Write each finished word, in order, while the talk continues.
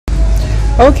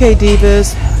Okay,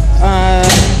 divas,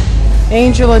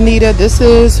 Angel, Anita, this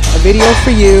is a video for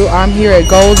you. I'm here at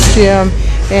Gold's Gym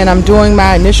and I'm doing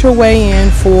my initial weigh-in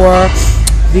for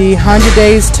the 100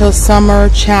 Days Till Summer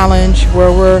Challenge, where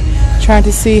we're trying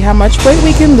to see how much weight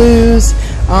we can lose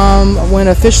when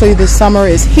officially the summer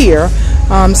is here.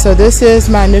 So this is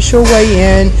my initial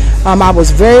weigh-in. I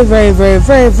was very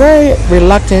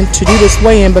reluctant to do this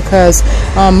weigh-in because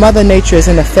Mother Nature is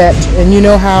in effect, and you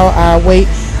know how our weight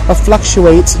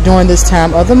fluctuates during this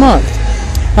time of the month.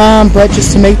 But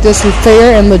just to make this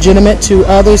fair and legitimate to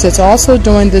others that's also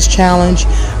doing this challenge,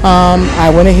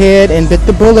 I went ahead and bit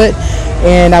the bullet,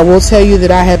 and I will tell you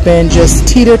that I have been just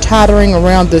teeter-tottering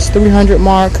around this 300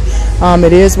 mark.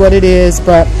 It is what it is,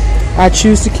 but I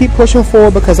choose to keep pushing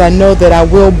forward because I know that I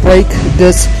will break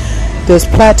this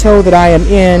plateau that I am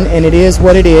in, and it is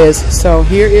what it is. So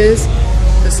here is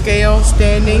the scale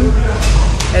standing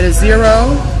at a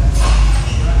 0,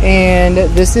 and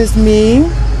this is me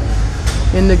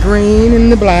in the green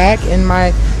and the black and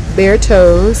my bare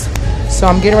toes. So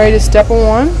I'm getting ready to step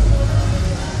on,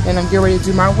 and I'm getting ready to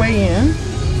do my weigh-in.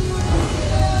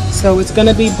 So it's going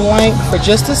to be blank for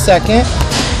just a second.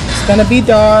 It's going to be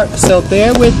dark, so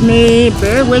bear with me,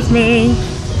 bear with me.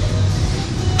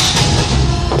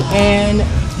 And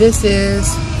this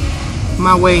is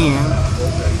my weigh-in.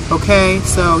 Okay,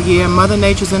 so yeah, Mother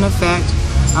Nature's in effect.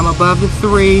 I'm above the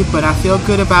 3, but I feel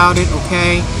good about it,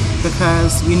 okay?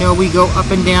 Because you know we go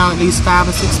up and down at least 5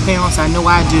 or 6 pounds. I know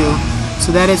I do.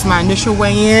 So that is my initial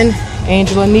weigh-in.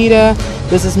 Angel, Anita,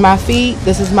 this is my feet,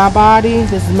 this is my body,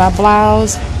 this is my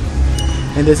blouse,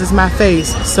 and this is my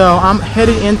face. So I'm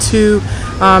headed into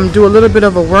do a little bit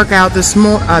of a workout this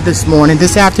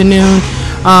afternoon.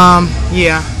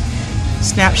 Yeah,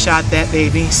 snapshot that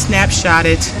baby, snapshot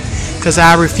it, because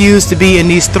I refuse to be in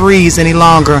these 3s any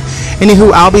longer.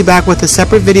 Anywho, I'll be back with a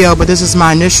separate video, but this is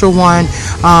my initial one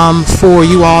for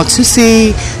you all to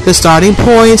see the starting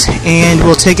point, and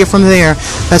we'll take it from there.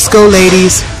 Let's go,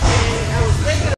 ladies.